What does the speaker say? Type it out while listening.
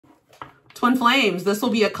Twin Flames, this will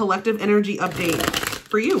be a collective energy update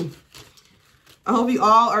for you. I hope you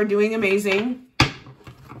all are doing amazing.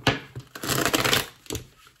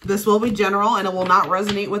 This will be general and it will not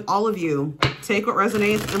resonate with all of you. Take what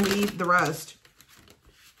resonates and leave the rest.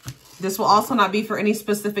 This will also not be for any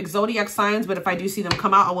specific zodiac signs, but if I do see them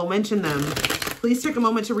come out, I will mention them. Please take a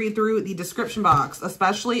moment to read through the description box,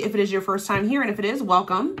 especially if it is your first time here. And if it is,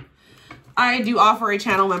 welcome. I do offer a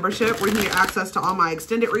channel membership where you can get access to all my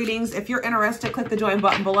extended readings. If you're interested, click the join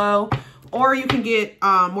button below, or you can get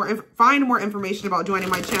find more information about joining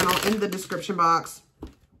my channel in the description box.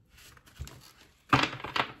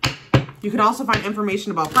 You can also find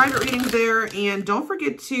information about private readings there. And don't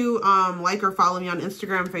forget to like or follow me on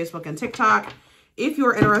Instagram, Facebook, and TikTok if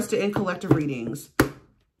you're interested in collective readings.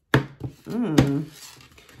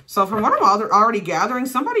 So from what I'm already gathering,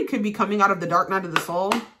 somebody could be coming out of the dark night of the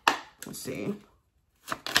soul. Let's see.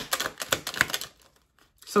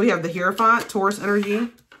 So we have the Hierophant, Taurus energy.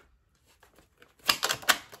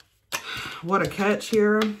 What a catch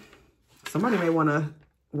here. Somebody may want to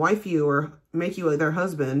wife you or make you their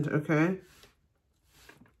husband, okay?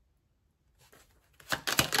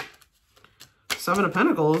 Seven of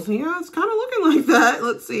Pentacles. Yeah, it's kind of looking like that.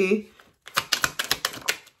 Let's see.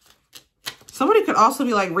 Somebody could also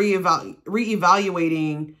be like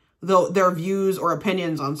reevaluating their views or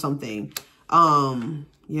opinions on something.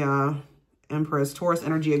 Yeah. Empress, Taurus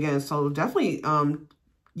energy again. So definitely,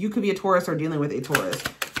 you could be a Taurus or dealing with a Taurus.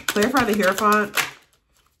 Clarify the Hierophant.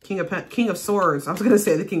 King of Swords. I was going to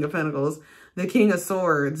say the King of Pentacles. The King of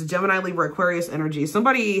Swords. Gemini, Libra, Aquarius energy.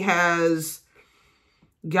 Somebody has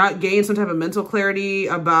gained some type of mental clarity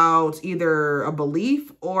about either a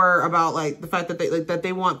belief or about like the fact that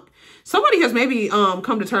they want. Somebody has maybe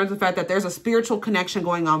come to terms with the fact that there's a spiritual connection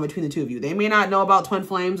going on between the two of you. They may not know about twin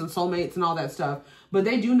flames and soulmates and all that stuff, but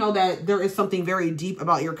they do know that there is something very deep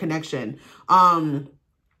about your connection.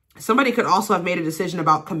 Somebody could also have made a decision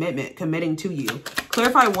about committing to you.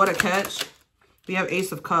 Clarify what a catch. We have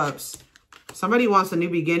Ace of Cups. Somebody wants a new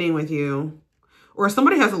beginning with you. Or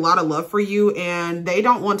somebody has a lot of love for you and they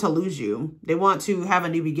don't want to lose you. They want to have a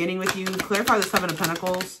new beginning with you. Clarify the Seven of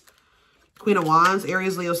Pentacles. Queen of Wands,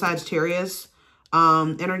 Aries, Leo, Sagittarius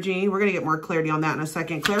energy. We're going to get more clarity on that in a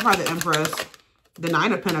second. Clarify the Empress. The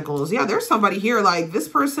Nine of Pentacles. Yeah, there's somebody here like this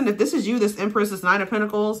person. If this is you, this Empress, this Nine of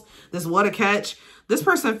Pentacles, this what a catch. This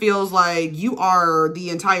person feels like you are the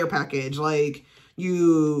entire package. Like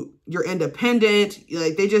you're independent.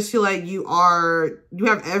 Like they just feel like you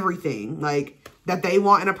have everything like that they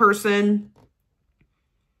want in a person.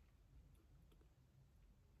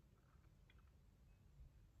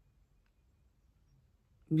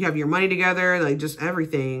 You have your money together, like just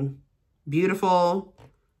everything. Beautiful,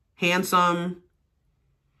 handsome.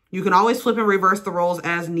 You can always flip and reverse the roles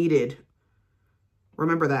as needed.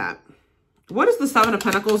 Remember that. What is the Seven of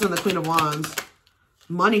Pentacles and the Queen of Wands?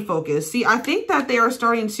 Money focus. See, I think that they are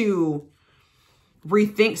starting to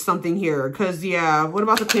rethink something here. Because, yeah, what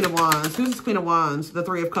about the Queen of Wands? Who's the Queen of Wands? The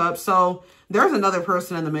Three of Cups. So, there's another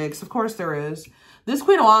person in the mix. Of course there is. This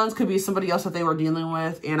Queen of Wands could be somebody else that they were dealing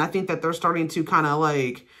with. And I think that they're starting to kind of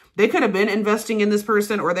like, they could have been investing in this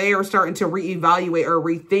person or they are starting to reevaluate or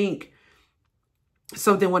rethink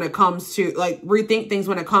something when it comes to, like, rethink things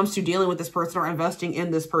when it comes to dealing with this person or investing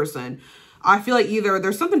in this person. I feel like either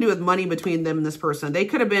there's something to do with money between them and this person. They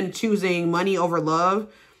could have been choosing money over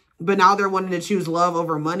love, but now they're wanting to choose love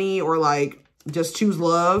over money or like just choose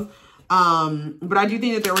love. But I do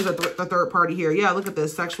think that there was a third party here. Yeah, look at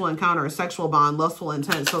this. Sexual encounter, sexual bond, lustful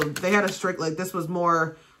intent. So they had a strict, like this was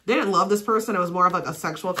more, they didn't love this person. It was more of like a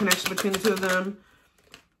sexual connection between the two of them.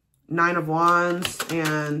 Nine of Wands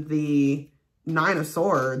and the Nine of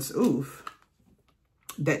Swords. Oof.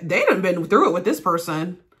 They done been through it with this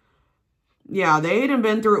person. Yeah, they done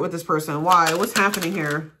been through it with this person. Why? What's happening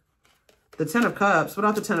here? The Ten of Cups. What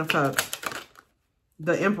about the Ten of Cups?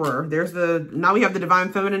 The Emperor. There's the, now we have the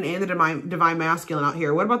Divine Feminine and the Divine Masculine out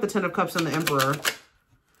here. What about the Ten of Cups and the Emperor?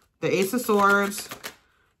 The Ace of Swords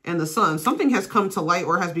and the Sun. Something has come to light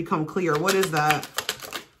or has become clear. What is that?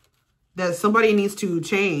 That somebody needs to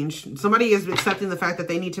change. Somebody is accepting the fact that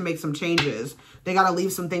they need to make some changes. They got to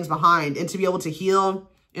leave some things behind. And to be able to heal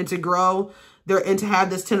and to grow, and to have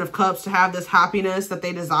this Ten of Cups, to have this happiness that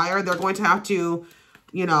they desire, they're going to have to,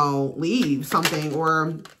 you know, leave something.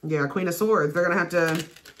 Or, yeah, Queen of Swords. They're going to have to,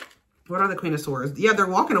 what are the Queen of Swords? Yeah, they're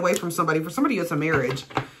walking away from somebody. For somebody, it's a marriage.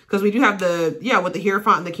 Because we do have the, yeah, with the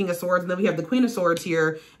Hierophant and the King of Swords. And then we have the Queen of Swords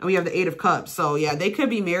here. And we have the Eight of Cups. So, yeah, they could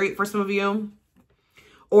be married for some of you.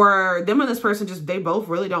 Or them and this person just, they both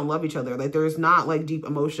really don't love each other. Like, there's not, like, deep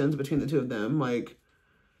emotions between the two of them. Like,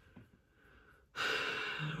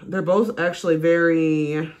 they're both actually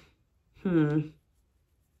very, Yeah,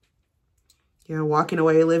 walking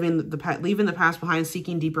away, leaving the past behind,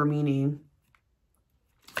 seeking deeper meaning.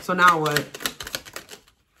 So now what?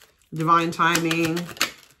 Divine timing,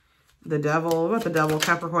 the devil. What about the devil?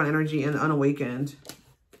 Capricorn energy and unawakened.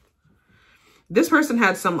 This person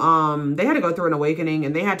had some, they had to go through an awakening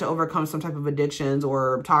and they had to overcome some type of addictions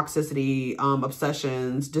or toxicity,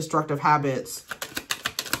 obsessions, destructive habits.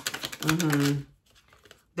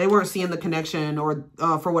 They weren't seeing the connection or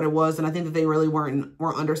for what it was. And I think that they really weren't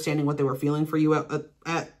understanding what they were feeling for you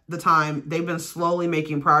at the time. They've been slowly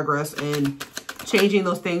making progress and changing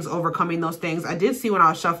those things, overcoming those things. I did see when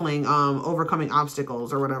I was shuffling, overcoming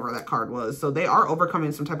obstacles or whatever that card was. So they are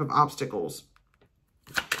overcoming some type of obstacles.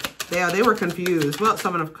 Yeah, they were confused. Well,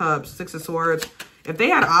 Seven of Cups, Six of Swords. If they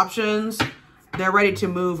had options, they're ready to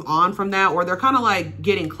move on from that. Or they're kind of like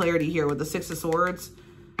getting clarity here with the Six of Swords.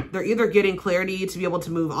 They're either getting clarity to be able to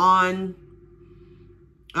move on.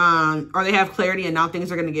 Or they have clarity and now things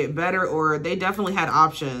are going to get better. Or they definitely had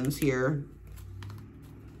options here.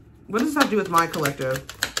 What does this have to do with my collective?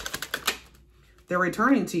 They're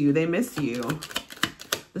returning to you. They miss you.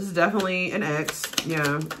 This is definitely an ex.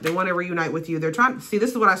 Yeah, they want to reunite with you. They're trying to see,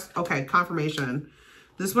 this is what okay, confirmation.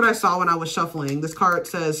 This is what I saw when I was shuffling. This card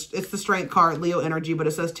says, it's the strength card, Leo energy, but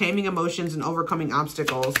it says taming emotions and overcoming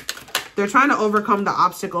obstacles. They're trying to overcome the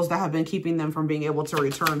obstacles that have been keeping them from being able to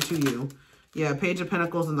return to you. Yeah, Page of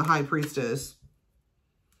Pentacles and the High Priestess.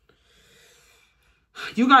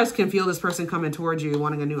 You guys can feel this person coming towards you,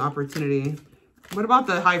 wanting a new opportunity. What about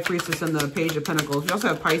the High Priestess and the Page of Pentacles? We also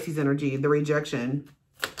have Pisces energy, the rejection.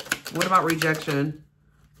 What about rejection?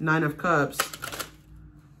 Nine of Cups.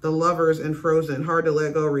 The Lovers and Frozen. Hard to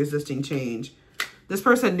let go, resisting change. This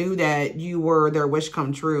person knew that you were their wish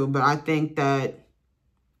come true, but I think that...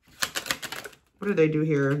 What did they do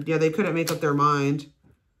here? Yeah, they couldn't make up their mind.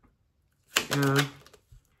 Yeah.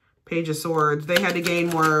 Page of Swords. They had to gain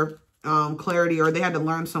more clarity, or they had to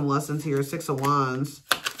learn some lessons here. Six of Wands.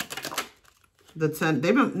 The 10.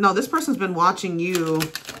 This person's been watching you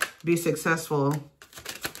be successful.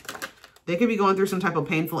 They could be going through some type of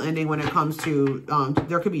painful ending when it comes to,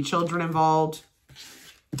 there could be children involved.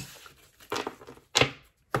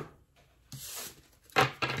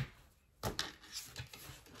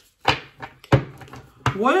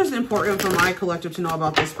 What is important for my collective to know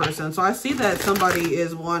about this person? So I see that somebody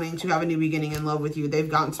is wanting to have a new beginning in love with you. They've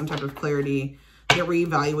gotten some type of clarity. They're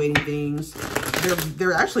reevaluating things.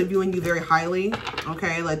 They're actually viewing you very highly.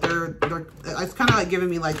 Okay, like it's kind of like giving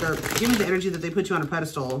me like they're giving the energy that they put you on a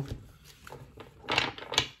pedestal.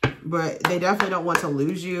 But they definitely don't want to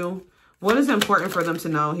lose you. What is important for them to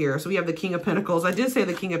know here? So we have the King of Pentacles. I did say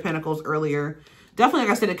the King of Pentacles earlier. Definitely,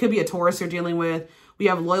 like I said, it could be a Taurus you're dealing with. We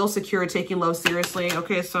have loyal, secure, taking love seriously.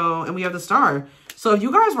 Okay, so, and we have the Star. So if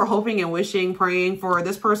you guys were hoping and wishing, praying for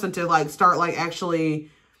this person to like start like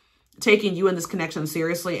actually taking you in this connection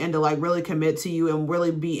seriously and to like really commit to you and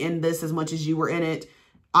really be in this as much as you were in it,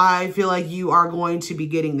 I feel like you are going to be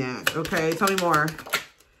getting that. Okay, tell me more.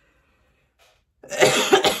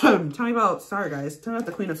 Tell me about, sorry guys, tell me about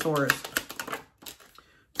the Queen of Swords.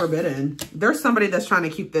 Forbidden. There's somebody that's trying to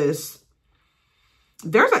keep this.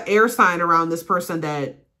 There's an air sign around this person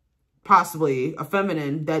that possibly a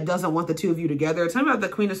feminine that doesn't want the two of you together. Tell me about the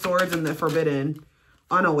Queen of Swords and the Forbidden.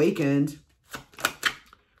 Unawakened.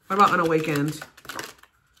 What about unawakened?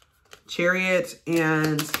 Chariot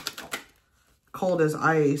and Cold as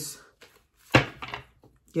Ice.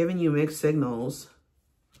 Giving you mixed signals.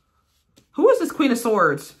 Who is this Queen of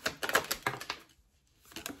Swords?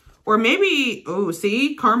 Or maybe, oh,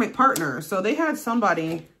 see, karmic partner. So they had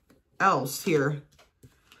somebody else here.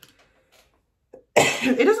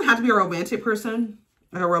 It doesn't have to be a romantic person,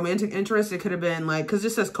 like a romantic interest. It could have been like, because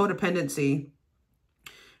this says codependency.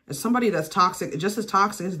 It's somebody that's toxic, just as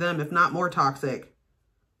toxic as them, if not more toxic.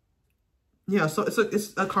 Yeah, so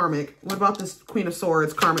it's a karmic. What about this Queen of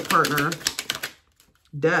Swords, karmic partner?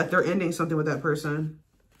 Death. They're ending something with that person.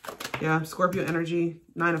 Yeah, Scorpio energy,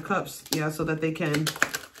 Nine of Cups. Yeah, so that they can,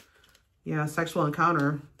 yeah, sexual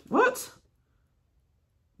encounter. What?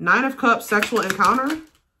 Nine of Cups, sexual encounter?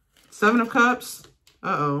 Seven of Cups.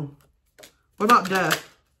 Uh-oh. What about death?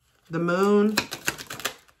 The Moon,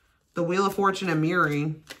 the Wheel of Fortune, and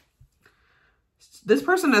mirroring. This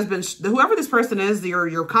person has been, whoever this person is,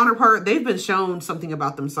 your counterpart, they've been shown something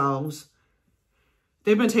about themselves.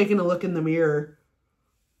 They've been taking a look in the mirror.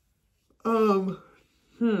 What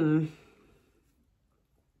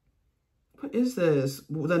is this?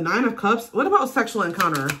 The Nine of Cups. What about sexual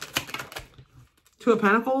encounter? Two of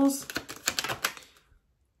Pentacles.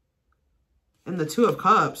 And the Two of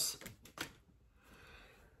Cups.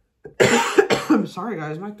 I'm sorry,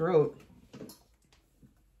 guys. My throat.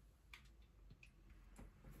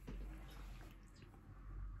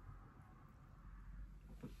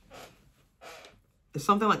 It's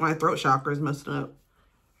something like my throat chakra is messed up.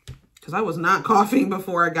 Because I was not coughing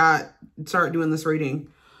before I started doing this reading.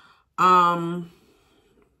 Somebody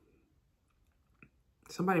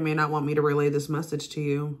may not want me to relay this message to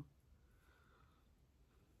you.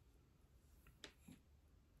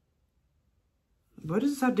 What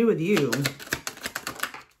does this have to do with you?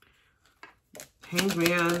 Hanged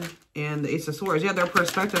Man and the Ace of Swords. Yeah, their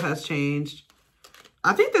perspective has changed.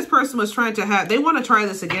 I think this person was trying to they want to try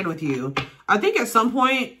this again with you. I think at some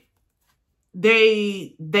point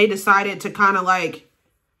they decided to kind of like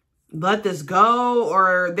let this go,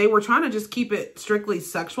 or they were trying to just keep it strictly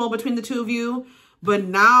sexual between the two of you. But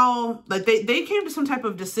now, like, they came to some type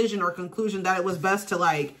of decision or conclusion that it was best to,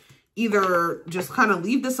 like, either just kind of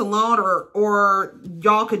leave this alone, or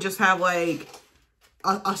y'all could just have, like,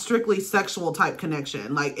 a strictly sexual type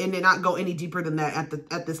connection, like, and then not go any deeper than that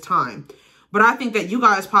at this time. But I think that you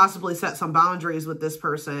guys possibly set some boundaries with this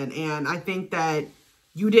person, and I think that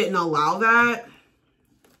you didn't allow that.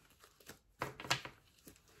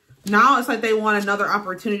 Now it's like they want another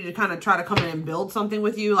opportunity to kind of try to come in and build something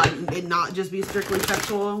with you, like it not just be strictly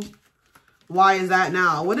sexual. Why is that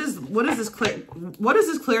now? What is this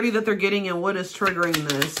clarity that they're getting, and what is triggering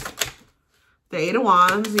this? The Eight of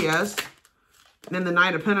Wands, yes. And then the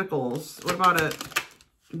Knight of Pentacles. What about it?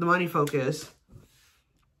 The money focus.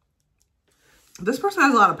 This person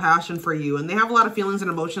has a lot of passion for you, and they have a lot of feelings and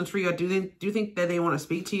emotions for you. I do think that they want to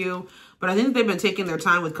speak to you, but I think they've been taking their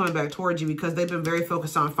time with coming back towards you because they've been very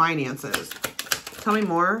focused on finances. Tell me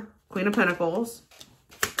more. Queen of Pentacles.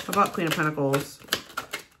 What about Queen of Pentacles?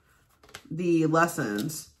 The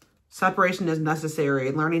lessons. Separation is necessary.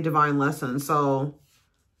 Learning divine lessons. So,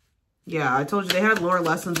 yeah, I told you they had lower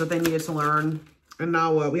lessons that they needed to learn. And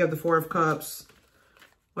now what? We have the Four of Cups.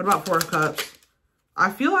 What about Four of Cups? I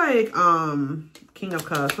feel like King of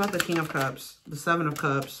Cups. What about the King of Cups? The Seven of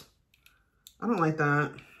Cups. I don't like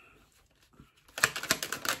that.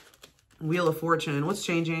 Wheel of Fortune. What's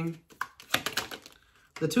changing?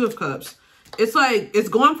 The Two of Cups. It's like, it's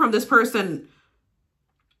going from this person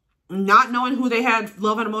not knowing who they had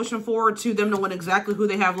love and emotion for to them knowing exactly who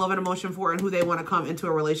they have love and emotion for and who they want to come into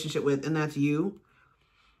a relationship with, and that's you.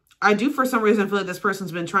 I do, for some reason, feel like this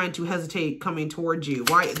person's been trying to hesitate coming towards you.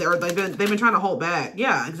 Why? They've been trying to hold back.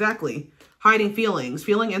 Yeah, exactly. Hiding feelings.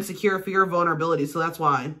 Feeling insecure, fear of vulnerability. So that's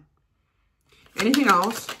why. Anything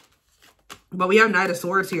else? But we have Knight of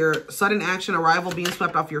Swords here. Sudden action, arrival, being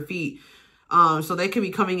swept off your feet. So they could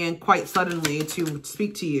be coming in quite suddenly to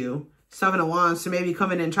speak to you. Seven of Wands to maybe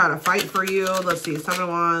come in and try to fight for you. Let's see. Seven of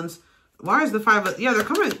Wands. Why is the Five of... Yeah, they're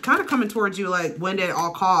kind of coming towards you like win at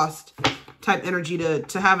all cost type energy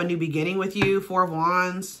to have a new beginning with you. Four of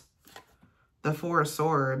Wands. The Four of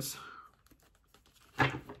Swords.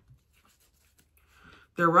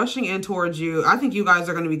 They're rushing in towards you. I think you guys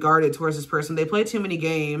are going to be guarded towards this person. They play too many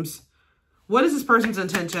games. What is this person's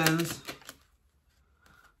intentions?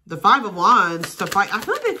 The Five of Wands to fight. I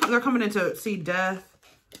feel like they're coming in to see death.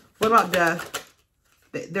 What about death?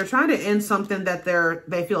 They're trying to end something that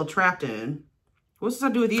they feel trapped in. What's this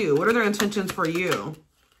have to do with you? What are their intentions for you?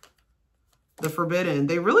 The Forbidden.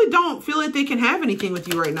 They really don't feel like they can have anything with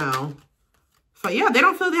you right now. So yeah, they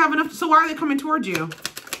don't feel they have enough. So why are they coming towards you?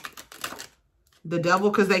 The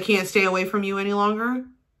Devil, because they can't stay away from you any longer.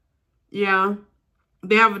 Yeah.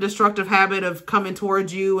 They have a destructive habit of coming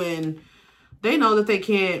towards you, and they know that they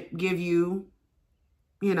can't give you,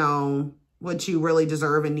 you know, what you really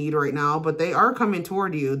deserve and need right now, but they are coming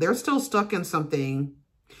toward you. They're still stuck in something.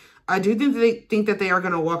 I do think that they are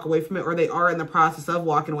going to walk away from it, or they are in the process of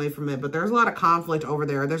walking away from it, but there's a lot of conflict over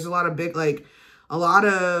there. There's a lot of a lot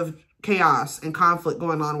of chaos and conflict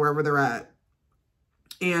going on wherever they're at.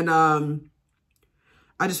 And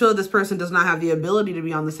I just feel like this person does not have the ability to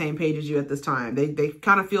be on the same page as you at this time. They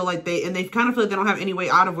kind of feel like they kind of feel like they don't have any way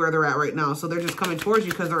out of where they're at right now. So they're just coming towards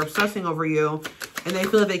you because they're obsessing over you, and they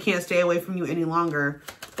feel like they can't stay away from you any longer.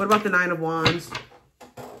 What about the Nine of Wands?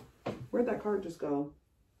 Where'd that card just go?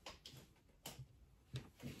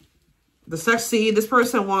 The sex seed. This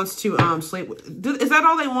person wants to sleep. Is that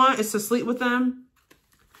all they want? Is to sleep with them?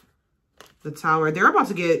 The Tower. They're about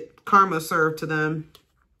to get karma served to them.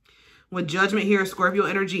 With Judgment here, Scorpio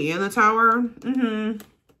energy and the Tower.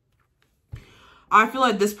 I feel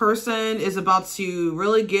like this person is about to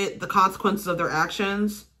really get the consequences of their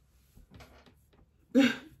actions.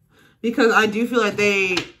 Because I do feel like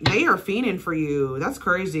they are fiending for you. That's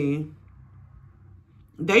crazy.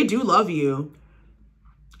 They do love you.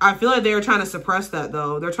 I feel like they're trying to suppress that,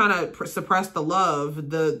 though. They're trying to suppress the love.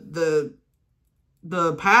 The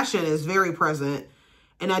passion is very present.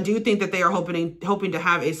 And I do think that they are hoping to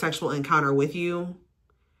have a sexual encounter with you.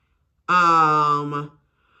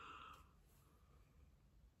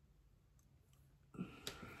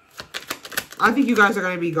 I think you guys are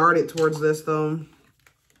going to be guarded towards this, though.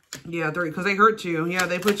 Yeah, because they hurt you. Yeah,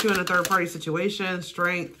 they put you in a third-party situation.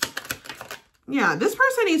 Strength. Yeah, this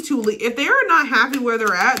person needs to leave. If they're not happy where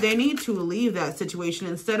they're at, they need to leave that situation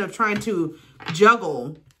instead of trying to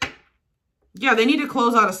juggle. Yeah, they need to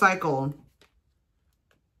close out a cycle.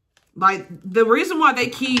 Like, the reason why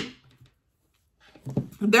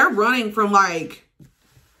they're running from, like,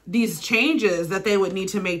 these changes that they would need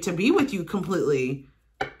to make to be with you completely.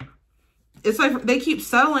 It's like they keep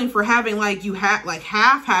settling for having, like,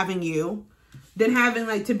 half having you, than having,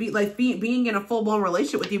 like, to be, like, being in a full-blown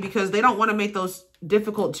relationship with you, because they don't want to make those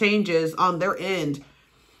difficult changes on their end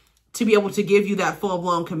to be able to give you that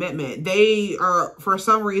full-blown commitment. They are, for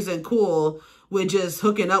some reason, cool with just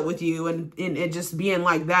hooking up with you and just being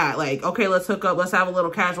like that. Like, okay, let's hook up. Let's have a little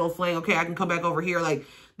casual fling. Okay, I can come back over here. Like,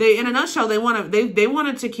 they, in a nutshell, they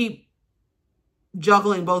wanted to keep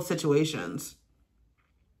juggling both situations,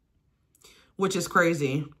 which is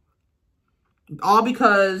crazy. All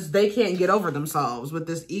because they can't get over themselves with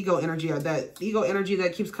this ego energy,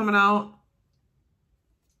 that keeps coming out.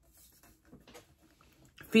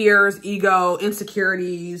 Fears, ego,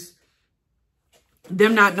 insecurities,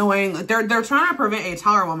 them not knowing, they're trying to prevent a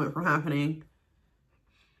tower moment from happening.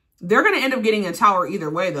 They're going to end up getting a tower either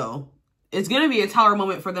way, though. It's going to be a tower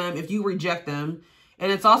moment for them if you reject them. And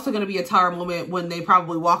it's also going to be a tower moment when they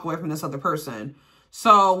probably walk away from this other person.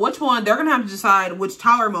 So which one, they're going to have to decide which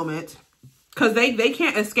tower moment, because they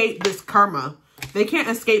can't escape this karma. They can't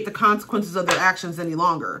escape the consequences of their actions any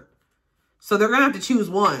longer. So they're going to have to choose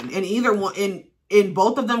one. And either one, in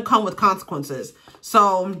both of them come with consequences.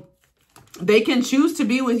 So they can choose to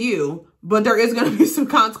be with you, but there is going to be some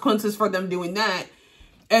consequences for them doing that.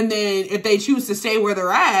 And then if they choose to stay where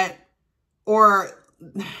they're at, or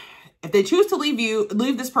if they choose to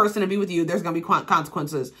leave this person and be with you, there's going to be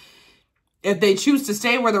consequences. If they choose to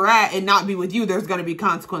stay where they're at and not be with you, there's going to be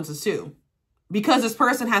consequences too. Because this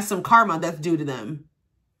person has some karma that's due to them.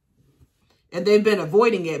 And they've been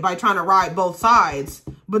avoiding it by trying to ride both sides.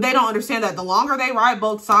 But they don't understand that the longer they ride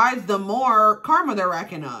both sides, the more karma they're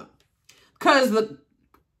racking up. Because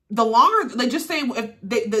the longer, they just say, if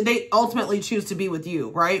they ultimately choose to be with you,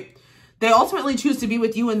 right? They ultimately choose to be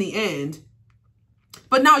with you in the end.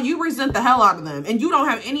 But now you resent the hell out of them. And you don't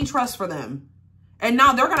have any trust for them. And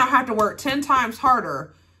now they're going to have to work 10 times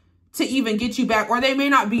harder to even get you back. Or they may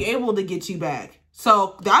not be able to get you back.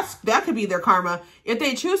 So that could be their karma. If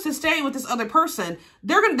they choose to stay with this other person,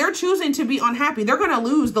 they're choosing to be unhappy. They're going to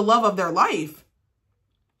lose the love of their life.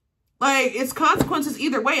 Like, it's consequences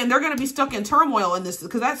either way. And they're going to be stuck in turmoil in this,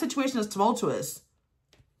 because that situation is tumultuous.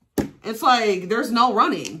 It's like, there's no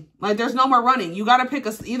running. Like, there's no more running. You got to pick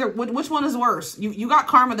which one is worse. You got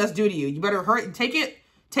karma that's due to you. You better take it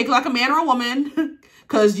like a man or a woman,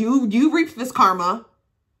 because you reaped this karma.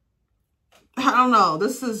 I don't know.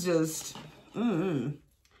 This is just...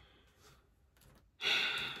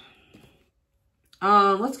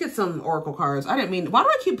 let's get some oracle cards. I didn't mean, why do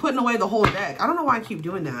I keep putting away the whole deck? I don't know why I keep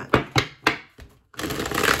doing that.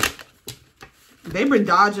 They've been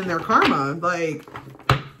dodging their karma. Like,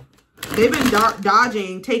 they've been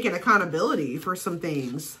dodging taking accountability for some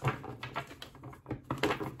things.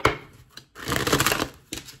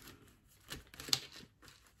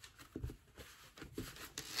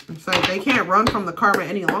 It's like they can't run from the karma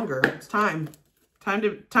any longer. It's time. Time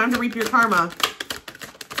to reap your karma.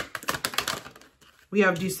 We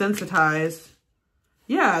have desensitized.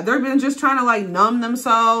 Yeah, they've been just trying to, like, numb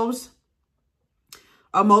themselves.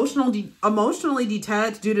 Emotionally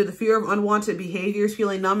detached due to the fear of unwanted behaviors,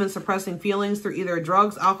 feeling numb and suppressing feelings through either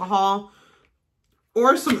drugs, alcohol,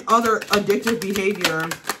 or some other addictive behavior.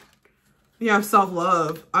 We have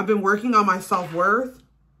self-love. I've been working on my self-worth.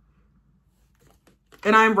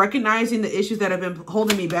 And I'm recognizing the issues that have been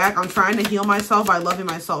holding me back. I'm trying to heal myself by loving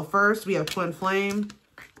myself first. We have twin flame.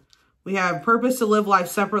 We have purpose to live life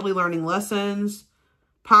separately, learning lessons.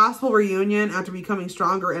 Possible reunion after becoming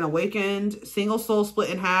stronger and awakened. Single soul split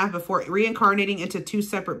in half before reincarnating into two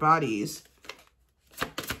separate bodies.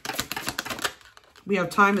 We have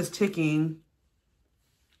time is ticking.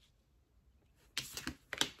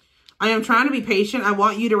 I am trying to be patient. I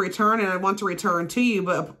want you to return and I want to return to you,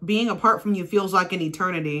 but being apart from you feels like an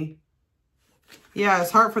eternity. Yeah, it's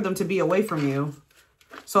hard for them to be away from you.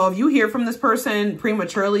 So if you hear from this person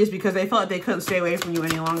prematurely, it's because they felt like they couldn't stay away from you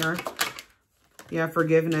any longer. Yeah,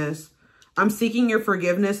 forgiveness. I'm seeking your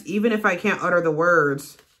forgiveness even if I can't utter the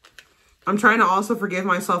words. I'm trying to also forgive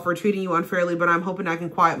myself for treating you unfairly, but I'm hoping I can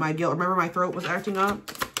quiet my guilt. Remember, my throat was acting up?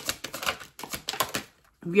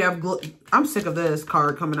 We have, I'm sick of this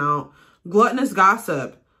card coming out. Gluttonous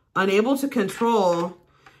gossip. Unable to control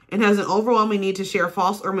and has an overwhelming need to share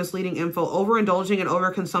false or misleading info, overindulging and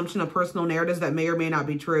overconsumption of personal narratives that may or may not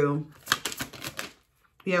be true.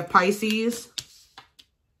 We have Pisces.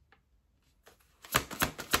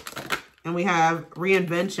 And we have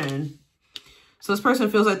reinvention. So this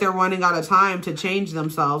person feels like they're running out of time to change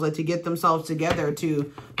themselves, like to get themselves together,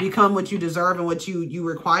 to become what you deserve and what you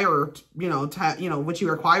require, what you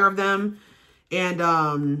require of them.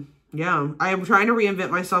 And yeah, I am trying to reinvent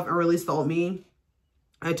myself and release the old me.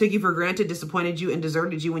 I took you for granted, disappointed you, and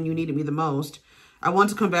deserted you when you needed me the most. I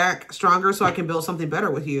want to come back stronger so I can build something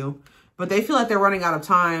better with you. But they feel like they're running out of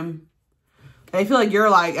time. They feel like you're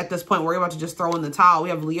like, at this point, we're about to just throw in the towel. We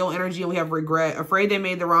have Leo energy and we have regret. Afraid they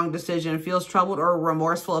made the wrong decision. Feels troubled or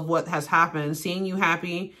remorseful of what has happened. Seeing you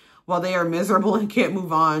happy while they are miserable and can't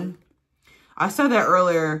move on. I said that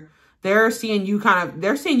earlier. They're seeing you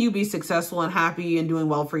they're seeing you be successful and happy and doing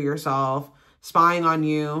well for yourself. Spying on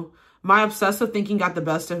you. My obsessive thinking got the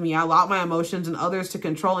best of me. I allowed my emotions and others to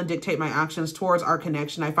control and dictate my actions towards our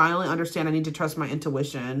connection. I finally understand I need to trust my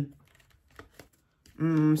intuition.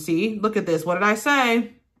 See, look at this. What did I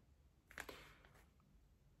say?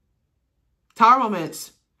 Tower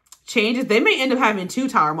moments. Changes. They may end up having 2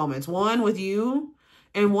 tower moments. One with you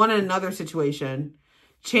and one in another situation.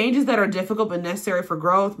 Changes that are difficult but necessary for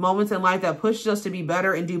growth. Moments in life that pushes us to be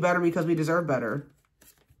better and do better because we deserve better.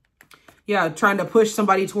 Yeah, trying to push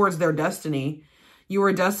somebody towards their destiny. You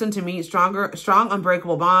were destined to meet strong,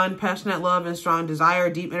 unbreakable bond, passionate love, and strong desire,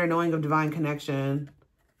 deep inner knowing of divine connection.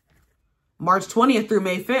 March 20th through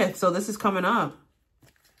May 5th. So this is coming up.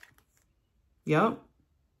 Yep.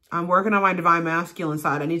 I'm working on my divine masculine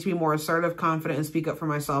side. I need to be more assertive, confident, and speak up for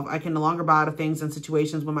myself. I can no longer bow to things and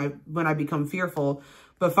situations when I become fearful,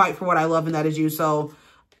 but fight for what I love, and that is you. So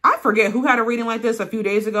I forget who had a reading like this a few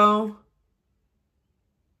days ago.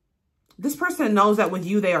 This person knows that with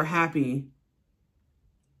you, they are happy.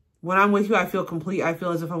 When I'm with you, I feel complete. I feel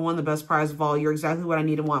as if I won the best prize of all. You're exactly what I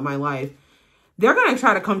need and want in my life. They're going to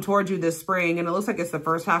try to come towards you this spring, and it looks like it's the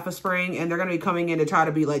first half of spring, and they're going to be coming in to try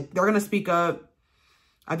to be like, they're going to speak up.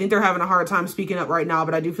 I think they're having a hard time speaking up right now,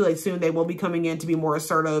 but I do feel like soon they will be coming in to be more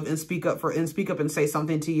assertive and speak up and say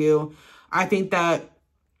something to you. I think that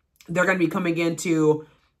they're going to be coming in to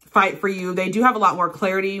fight for you. They do have a lot more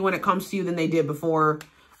clarity when it comes to you than they did before.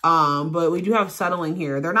 But we do have settling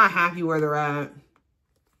here. They're not happy where they're at.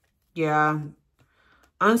 Yeah.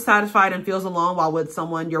 Unsatisfied and feels alone while with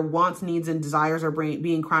someone. Your wants, needs, and desires are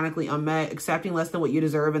being chronically unmet. Accepting less than what you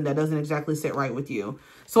deserve, and that doesn't exactly sit right with you.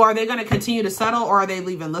 So are they going to continue to settle, or are they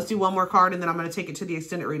leaving? Let's do one more card, and then I'm going to take it to the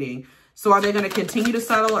extended reading. So are they going to continue to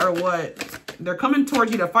settle, or what? They're coming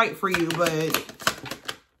towards you to fight for you, but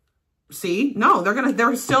see? No,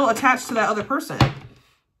 they're still attached to that other person.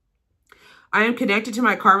 I am connected to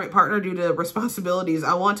my karmic partner due to responsibilities.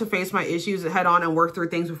 I want to face my issues head on and work through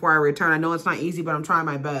things before I return. I know it's not easy, but I'm trying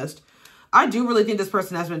my best. I do really think this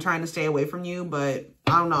person has been trying to stay away from you, but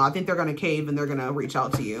I don't know. I think they're going to cave and they're going to reach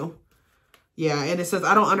out to you. Yeah, and it says,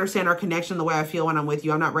 I don't understand our connection the way I feel when I'm with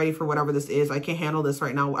you. I'm not ready for whatever this is. I can't handle this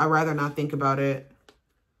right now. I'd rather not think about it.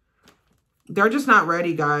 They're just not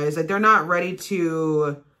ready, guys. Like, they're not ready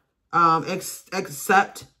to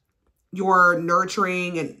accept your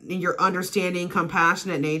nurturing and your understanding,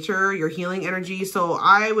 compassionate nature, your healing energy. So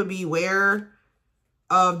I would be aware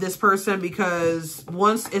of this person, because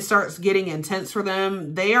once it starts getting intense for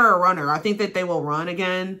them, they are a runner. I think that they will run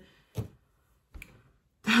again.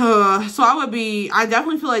 So I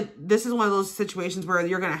definitely feel like this is one of those situations where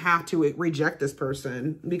you're going to have to reject this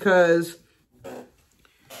person, because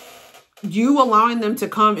you allowing them to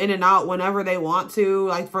come in and out whenever they want to,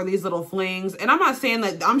 like for these little flings. And I'm not saying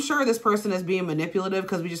that, I'm sure this person is being manipulative,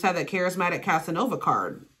 because we just had that charismatic Casanova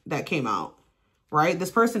card that came out, right?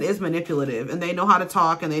 This person is manipulative, and they know how to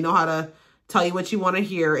talk, and they know how to tell you what you want to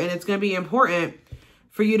hear. And it's going to be important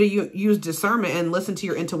for you to use discernment and listen to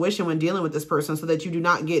your intuition when dealing with this person, so that you do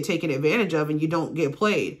not get taken advantage of and you don't get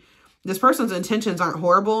played. This person's intentions aren't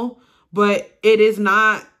horrible, but it is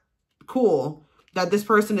not cool that this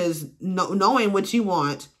person is knowing what you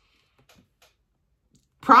want,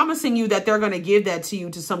 promising you that they're going to give that to you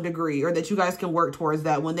to some degree, or that you guys can work towards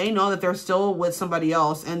that, when they know that they're still with somebody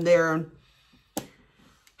else, and they're,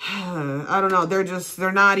 I don't know,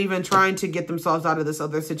 they're not even trying to get themselves out of this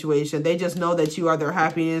other situation. They just know that you are their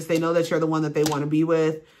happiness. They know that you're the one that they want to be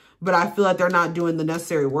with, but I feel like they're not doing the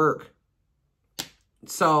necessary work.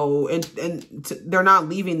 So, they're not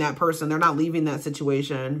leaving that person. They're not leaving that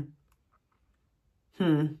situation.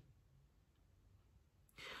 All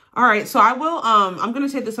right, so I will, I'm going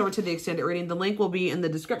to take this over to the extended reading. The link will be in the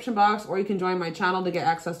description box, or you can join my channel to get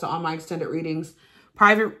access to all my extended readings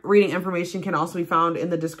Private reading information can also be found in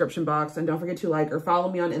the description box. And don't forget to like or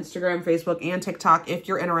follow me on Instagram, Facebook, and TikTok if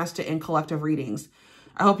you're interested in collective readings.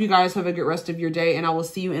 I hope you guys have a good rest of your day, and I will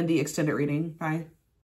see you in the extended reading. Bye.